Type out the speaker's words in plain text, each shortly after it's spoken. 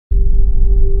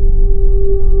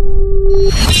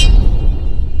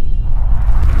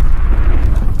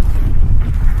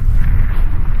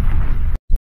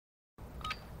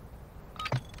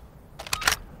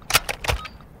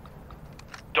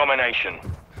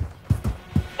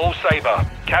All Sabre,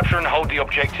 capture and hold the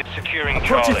objective, securing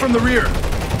Charlie. Approaching from the rear.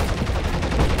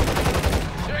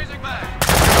 Chasing back.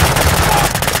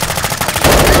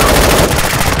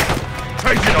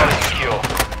 Charlie secure.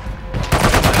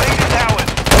 Lead is ours.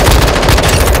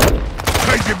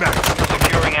 Changing back.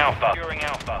 Securing Alpha. Securing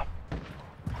Alpha.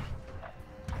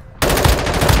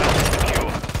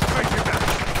 Secure. Changing back.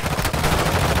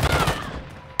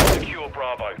 Secure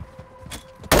Bravo.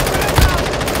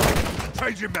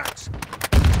 Changing max.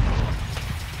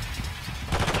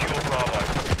 Secure Bravo.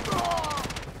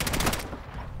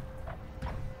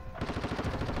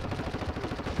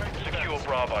 Secure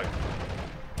Bravo.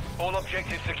 All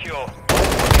objectives secure.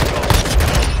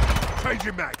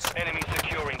 Changing max. Enemy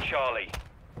securing Charlie.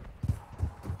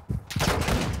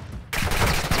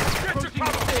 Get to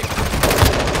cover.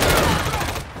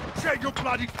 Check your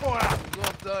bloody fire.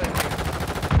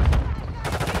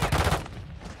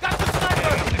 Got the sniper.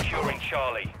 Enemy securing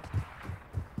Charlie.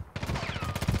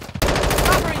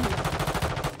 Covering you.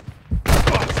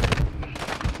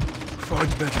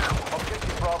 Find medical.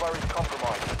 Objective Bravo is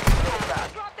compromised.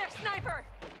 Drop their sniper.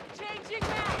 Changing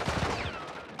max.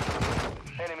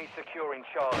 Enemy securing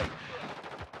Charlie.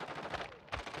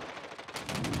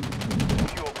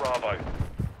 Secure Bravo.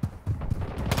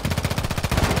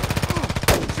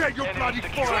 Check your Enemy bloody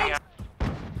securing fire.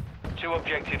 Two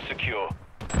objectives secure.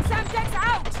 Samdex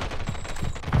out.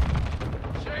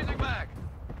 Chasing back.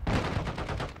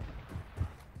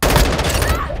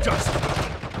 Just.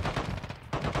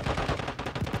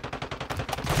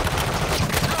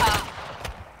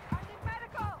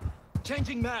 Medical.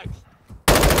 Changing mags.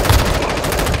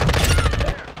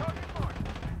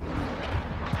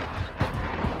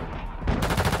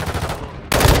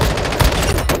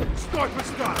 Sniper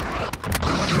stun.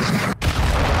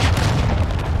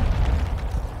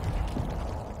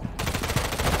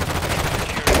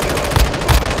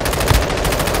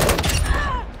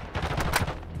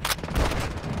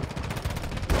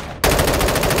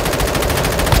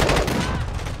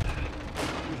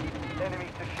 Enemy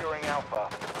securing Alpha.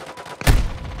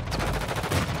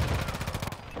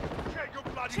 Check your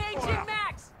bloody Changing fire.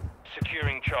 max.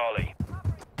 Securing Charlie.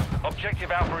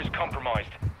 Objective Alpha is compromised.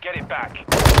 Get it back.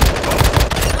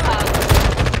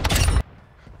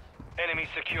 Enemy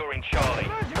securing Charlie.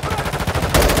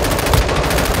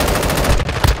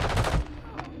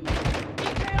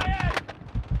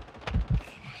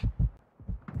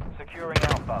 Securing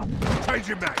Alpha.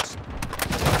 Changing max.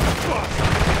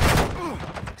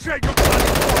 Check your bloody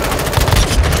fire.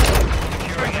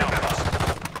 Securing Alpha.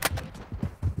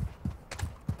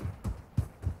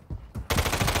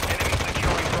 Enemy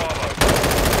securing Bravo.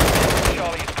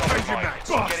 Charlie is compromised.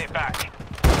 Get it back.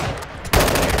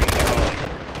 Securing Charlie.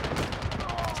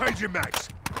 Changing max.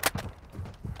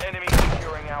 Enemy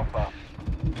securing Alpha.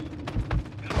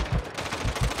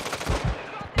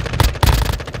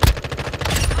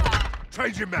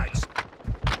 Changing max.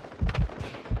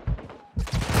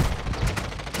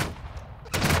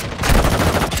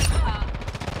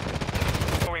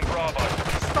 Securing Bravo.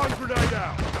 Stun grenade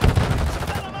out.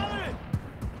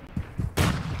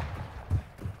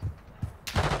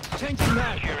 Changing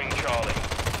mags. Securing Charlie.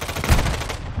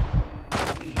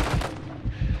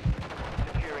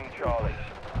 Securing Charlie.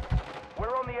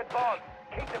 We're on the advance.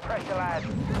 Keep the pressure, lads.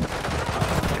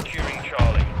 Securing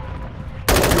Charlie.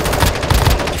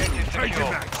 Objective Take secure.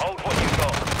 it back. Hold what you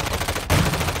got.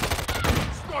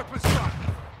 Sniper stun.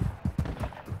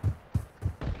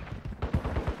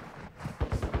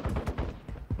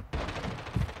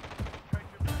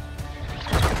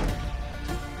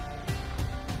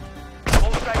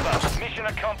 All Sabre. Mission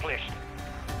accomplished.